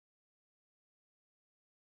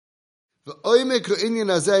V'oimek inyan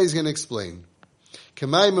hazeh is going to explain.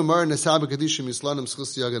 K'may memar Nesaba Kadisha Mislanim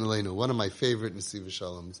Schus Yagan Aleinu. One of my favorite Nesiva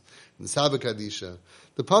Shaloms. Nesaba Kadisha.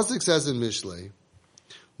 The pasuk says in Mishlei,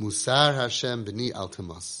 Musar Hashem b'ni al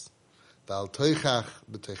temas, v'al toichach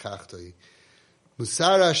b'toichachtoi.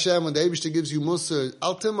 Musar Hashem, when the Eibishter gives you Musar,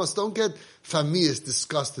 al temas, don't get famias,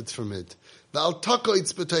 disgusted from it. V'al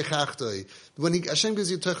takoitz b'toichachtoi. When Hashem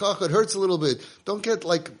gives you toichach, it hurts a little bit. Don't get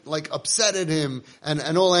like upset at him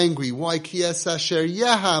and all angry. Why? Ki es asher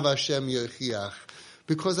yahav Hashem yochiach.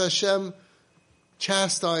 Because Hashem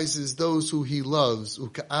chastises those who He loves,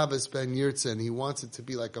 uka'avas ben yirtzeh, and He wants it to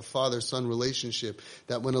be like a father-son relationship,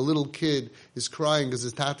 that when a little kid is crying because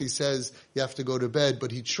his tati says, you have to go to bed,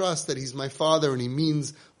 but he trusts that He's my father and He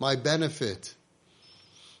means my benefit.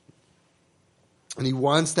 And He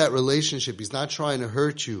wants that relationship. He's not trying to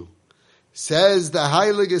hurt you. Says the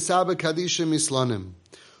Heilige Saba Kadisha Mislanim,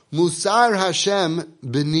 Musar Hashem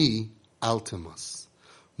b'ni altemas.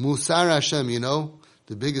 Musar Hashem, you know,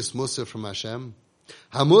 the biggest Musar from Hashem.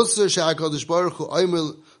 HaMusar she'HaKadosh Baruch Hu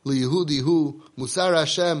oimer liyehudi hu Musar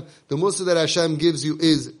Hashem. The Musar that Hashem gives you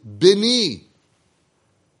is bini.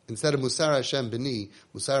 Instead of Musar Hashem bini,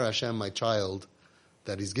 Musar Hashem my child,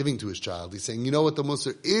 that He's giving to His child. He's saying, you know what the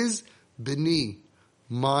Musar is? Bini,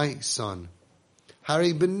 my son.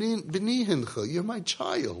 Hari bini hincha, you're my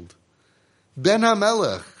child. Ben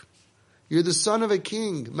HaMelech, you're the son of a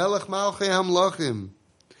king. Melech Malchei Hamlachim.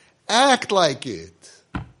 Act like it.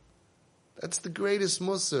 That's the greatest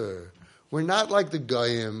Musar. We're not like the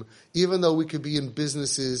Goyim, even though we could be in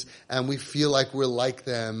businesses and we feel like we're like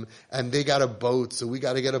them, and they got a boat, so we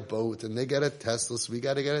got to get a boat, and they got a Tesla, so we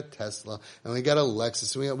got to get a Tesla, and we got a Lexus,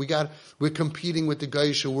 so we're competing with the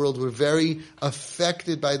Goyish world. We're very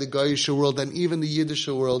affected by the Goyish world and even the Yiddish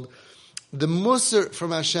world. The Musar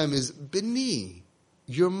from Hashem is, Bini,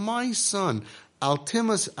 you're my son. Al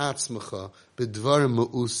timas atzmacha b'dvarim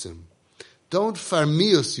ma'usim. Don't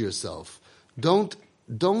farmius yourself. Don't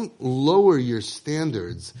lower your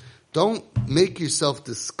standards. Don't make yourself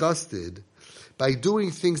disgusted by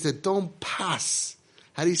doing things that don't pass.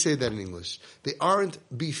 How do you say that in English? They aren't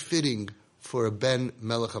befitting for a Ben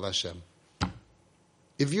Melech of Hashem.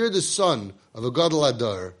 If you're the son of a Gadol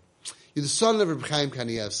Adar, you're the son of Reb Chaim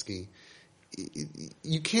Kanievsky,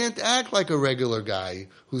 you can't act like a regular guy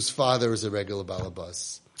whose father is a regular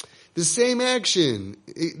balabas. The same action,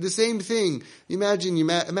 the same thing. Imagine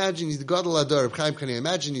he's the Gadol Adar of Chaim Kanievsky.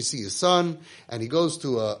 Imagine you see his son, and he goes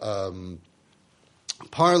to a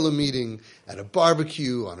parlor meeting at a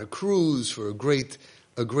barbecue on a cruise for a great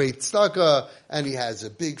tzedakah, and he has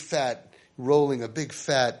rolling a big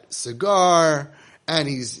fat cigar, and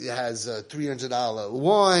he has a $300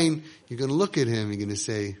 wine. You're going to look at him, you're going to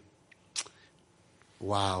say,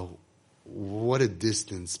 wow, what a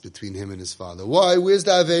distance between him and his father. Why? Where's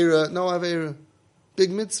the Aveira? No Aveira. Big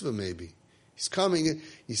mitzvah maybe. He's coming,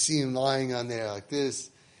 you see him lying on there like this,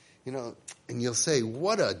 and you'll say,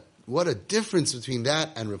 what a difference between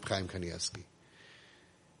that and Reb Chaim Kanievsky.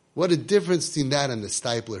 What a difference between that and the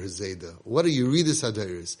Stipler Hazeda. What are Yeridus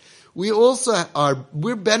Hadaris?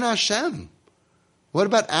 We're Ben Hashem. What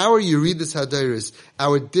about our Yeridus Hadaris?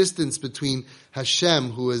 Our distance between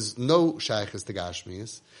Hashem, who has no shaykhs to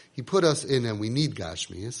Gashmias. He put us in and we need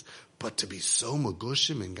Gashmias. But to be so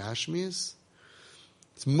Magushim in Gashmias?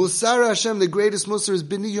 It's Musar Hashem, the greatest Musar is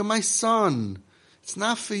Bini, you're my son. It's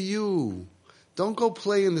not for you. Don't go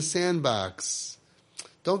play in the sandbox.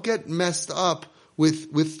 Don't get messed up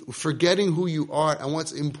with forgetting who you are and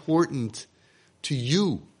what's important to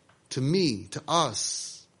you, to me, to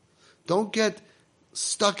us. Don't get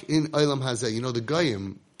stuck in Olam Hazeh. The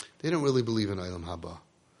Goyim, they don't really believe in Olam Haba.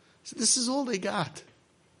 So this is all they got.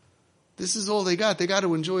 This is all they got. They got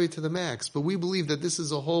to enjoy it to the max. But we believe that this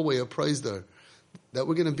is a whole way of Preisdar, that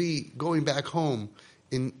we're going to be going back home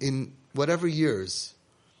in whatever years.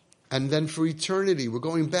 And then for eternity, we're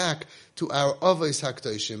going back to our Avos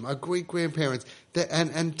HaKadoshim, our great-grandparents,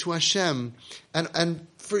 and to Hashem, and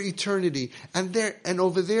for eternity. And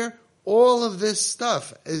over there, all of this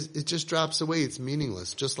stuff, it just drops away. It's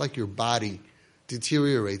meaningless. Just like your body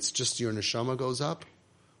deteriorates, just your neshama goes up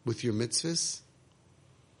with your mitzvahs.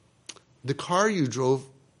 The car you drove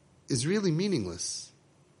is really meaningless.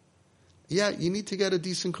 Yeah, you need to get a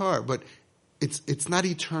decent car, but it's not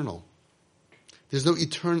eternal. There's no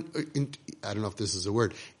I don't know if this is a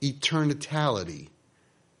word, eternitality.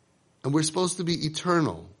 And we're supposed to be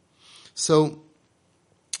eternal. So,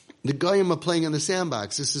 the Goyim are playing in the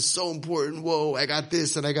sandbox. This is so important. Whoa, I got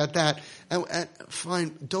this and I got that. And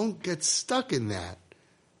fine, don't get stuck in that.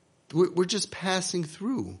 We're just passing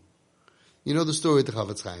through. You know the story with the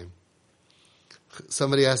Chavetz Chaim.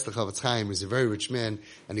 Somebody asked the Chavetz Chaim, he's a very rich man,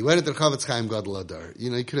 and he went into the Chavetz Chaim Gadol Adar. You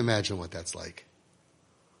know, you can imagine what that's like.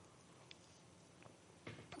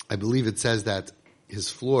 I believe it says that his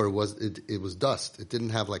floor was dust. It didn't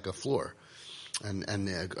have like a floor and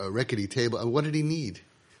a rickety table. And what did he need?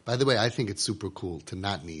 By the way, I think it's super cool to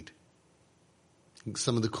not need.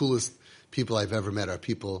 Some of the coolest people I've ever met are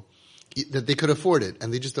people that they could afford it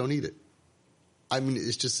and they just don't need it. I mean,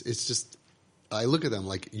 it's just, I look at them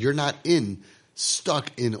like, you're not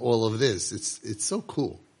stuck in all of this. It's so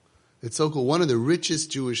cool. It's so cool. One of the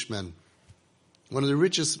richest Jewish men,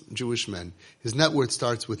 his net worth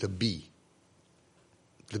starts with a B.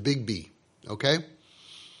 The big B. Okay?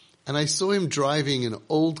 And I saw him driving an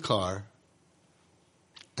old car,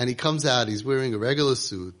 and he comes out, he's wearing a regular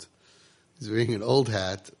suit, he's wearing an old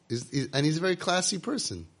hat, and he's a very classy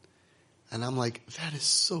person. And I'm like, that is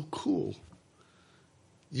so cool.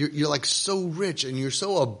 You're like so rich and you're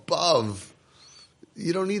so above.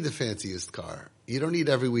 You don't need the fanciest car. You don't need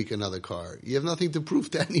every week another car. You have nothing to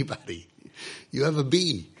prove to anybody. You have a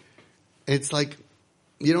B. It's like,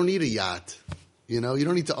 you don't need a yacht. You know, you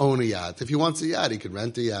don't need to own a yacht. If he wants a yacht, he could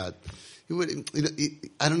rent a yacht.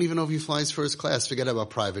 I don't even know if he flies first class. Forget about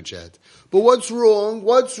private jet. But what's wrong?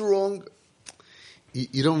 What's wrong?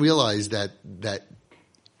 You don't realize that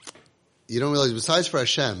you don't realize, besides for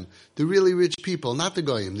Hashem, the really rich people, not the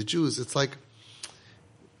Goyim, the Jews, it's like,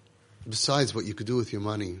 besides what you could do with your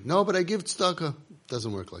money. No, but I give tzedakah.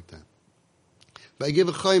 Doesn't work like that. But I give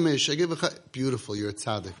a chaimish, beautiful, you're a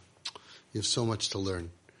tzaddik. You have so much to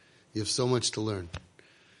learn. You have so much to learn.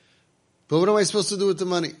 But what am I supposed to do with the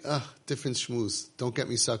money? Different shmooze. Don't get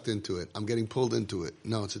me sucked into it. I'm getting pulled into it.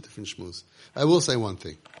 No, it's a different shmooze. I will say one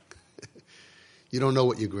thing. You don't know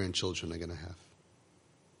what your grandchildren are going to have.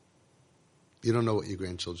 You don't know what your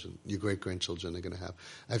great-grandchildren are going to have.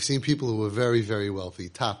 I've seen people who are very, very wealthy,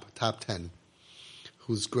 top 10,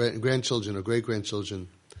 whose grandchildren or great-grandchildren,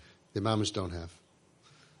 their mamas don't have.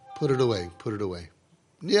 Put it away.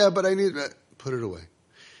 Yeah, but I need that. Put it away.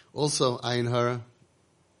 Also, ayin hara,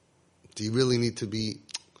 do you really need to be,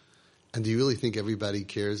 and do you really think everybody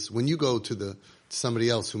cares? When you go to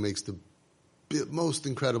somebody else who makes the most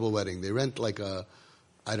incredible wedding, they rent like an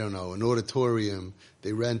auditorium,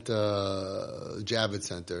 they rent a Javits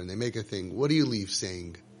Center, and they make a thing. What do you leave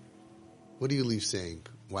saying?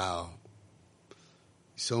 Wow.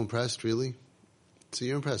 You're so impressed, really? So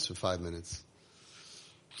you're impressed for 5 minutes.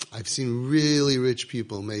 I've seen really rich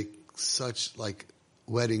people make such like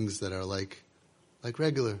weddings that are like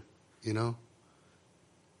regular, you know?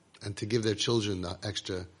 And to give their children the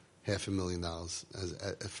extra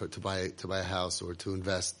 $500,000 to buy a house or to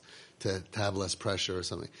invest, to have less pressure or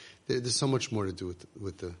something. There's so much more to do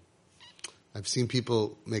with the. I've seen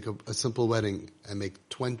people make a simple wedding and make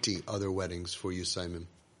 20 other weddings for Yusaimim,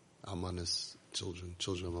 Almanas, children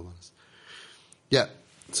of Almanas. Yeah.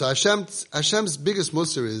 So Hashem's biggest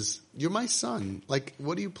musar is, you're my son. Like,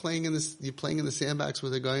 what are you playing in this? You're playing in the sandbox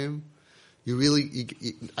with a goyim?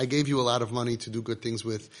 I gave you a lot of money to do good things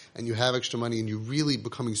with, and you have extra money, and you're really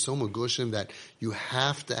becoming so magushim that you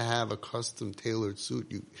have to have a custom tailored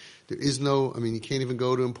suit. There is no, you can't even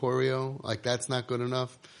go to Emporio. Like, that's not good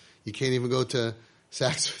enough. You can't even go to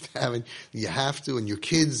Saks Fifth Avenue. You have to, and your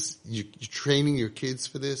kids, you're training your kids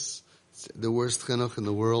for this. It's the worst chinuch in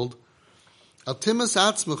the world. There's no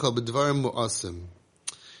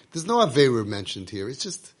Aveira mentioned here. It's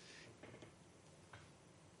just,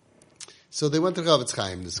 so they went to Chavetz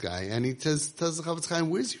Chaim, this guy, and he tells the Chavetz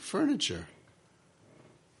Chaim, where's your furniture?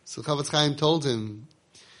 So Chavetz Chaim told him,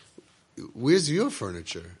 where's your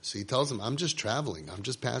furniture? So he tells him, I'm just traveling. I'm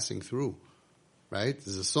just passing through. Right?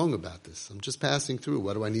 There's a song about this. I'm just passing through.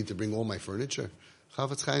 What do I need to bring all my furniture?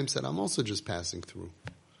 Chavetz Chaim said, I'm also just passing through.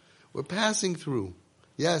 We're passing through.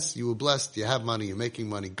 Yes, you were blessed. You have money. You're making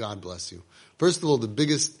money. God bless you. First of all, the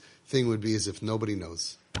biggest thing would be is if nobody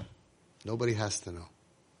knows. Nobody has to know.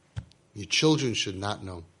 Your children should not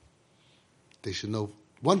know. They should know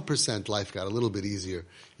 1% life got a little bit easier.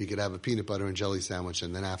 You could have a peanut butter and jelly sandwich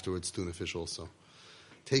and then afterwards tuna fish also.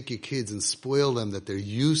 Take your kids and spoil them that they're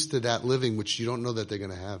used to that living which you don't know that they're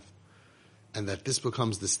going to have. And that this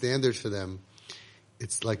becomes the standard for them.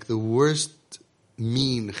 It's like the worst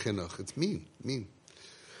mean chinuch. It's mean.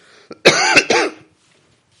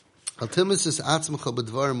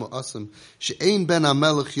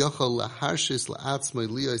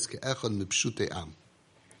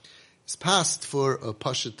 It's past for a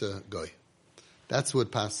pashita goy. That's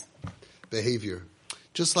what past behavior.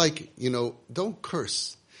 Just like, don't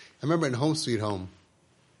curse. I remember in Home Sweet Home,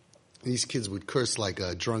 these kids would curse like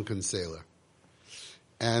a drunken sailor.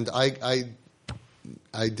 And I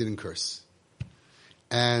didn't curse.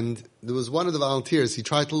 And there was one of the volunteers, he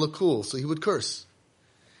tried to look cool, so he would curse.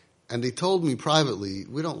 And they told me privately,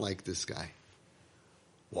 we don't like this guy.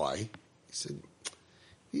 Why? He said,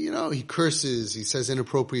 he curses, he says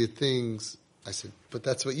inappropriate things. I said, but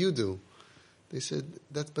that's what you do. They said,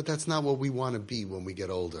 but that's not what we want to be when we get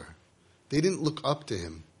older. They didn't look up to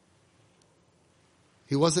him.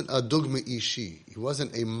 He wasn't a dugma ishi. He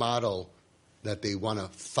wasn't a model that they want to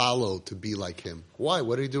follow to be like him. Why?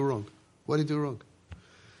 What did he do wrong? What did he do wrong?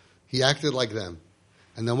 He acted like them.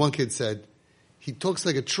 And then one kid said, he talks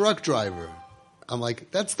like a truck driver. I'm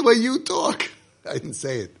like, that's the way you talk. I didn't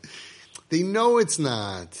say it. They know it's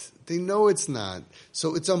not. They know it's not.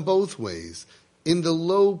 So it's on both ways. In the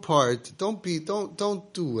low part, don't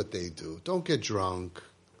do what they do. Don't get drunk.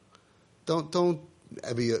 Don't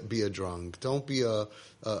be a drunk. Don't be a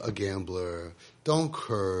gambler. Don't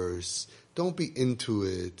curse. Don't be into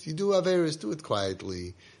it. You do averis, do it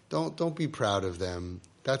quietly. Don't be proud of them.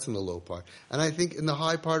 That's in the low part. And I think in the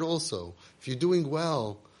high part also, if you're doing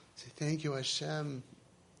well, say thank you Hashem.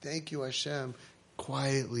 Thank you Hashem.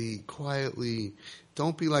 Quietly.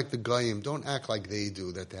 Don't be like the Goyim. Don't act like they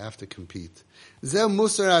do, that they have to compete. Zeh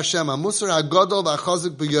musar Hashem, musar hagadol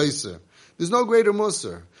v'achazik b'yoser. There's no greater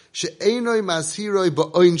musar. She'enoi mashiroi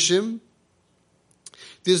ba'oinshim.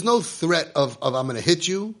 There's no threat of I'm going to hit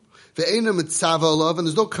you. Ve'ena mitzava olav, and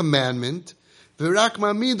there's no commandment. Ve'rak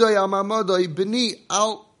mamidoi amamadoi b'ni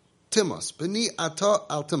al timos. B'ni ata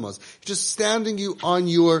al timos. Just standing you on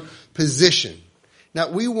your position. Now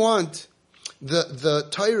we want the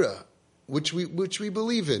Torah, which we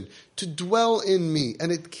believe in, to dwell in me,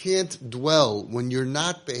 and it can't dwell when you're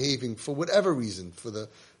not behaving for whatever reason.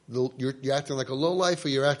 You're acting like a low life, or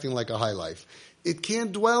you're acting like a high life. It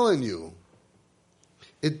can't dwell in you.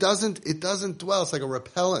 It doesn't dwell. It's like a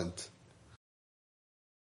repellent.